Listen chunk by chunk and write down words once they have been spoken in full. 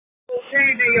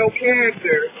changing your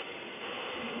character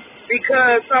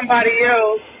because somebody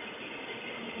else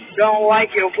don't like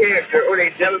your character or they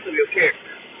jealous of your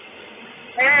character.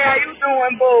 Hey, how you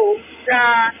doing, boo?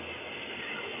 John,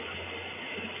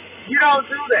 you don't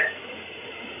do that.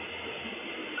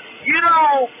 You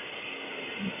don't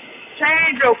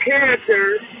change your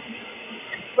character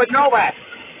for nobody,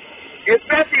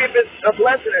 especially if it's a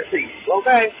blessing to you,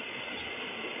 okay?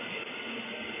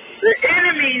 The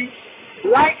enemy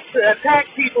likes to attack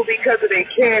people because of their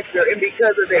character and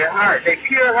because of their heart, their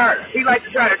pure heart. He likes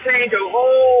to try to change your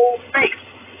whole face.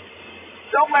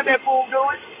 Don't let that fool do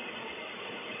it.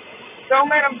 Don't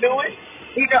let him do it.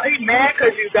 He mad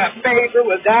because you got favor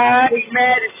with God. He's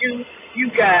mad at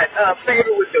you got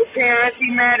favor with your parents.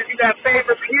 He's mad that you got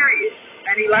favor, period.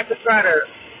 And he likes to try to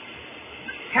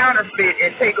counterfeit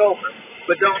and take over.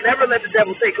 But don't never let the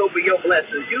devil take over your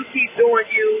blessings. You keep doing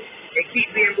you and keep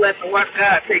being blessed and watch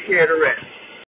God take care of the rest.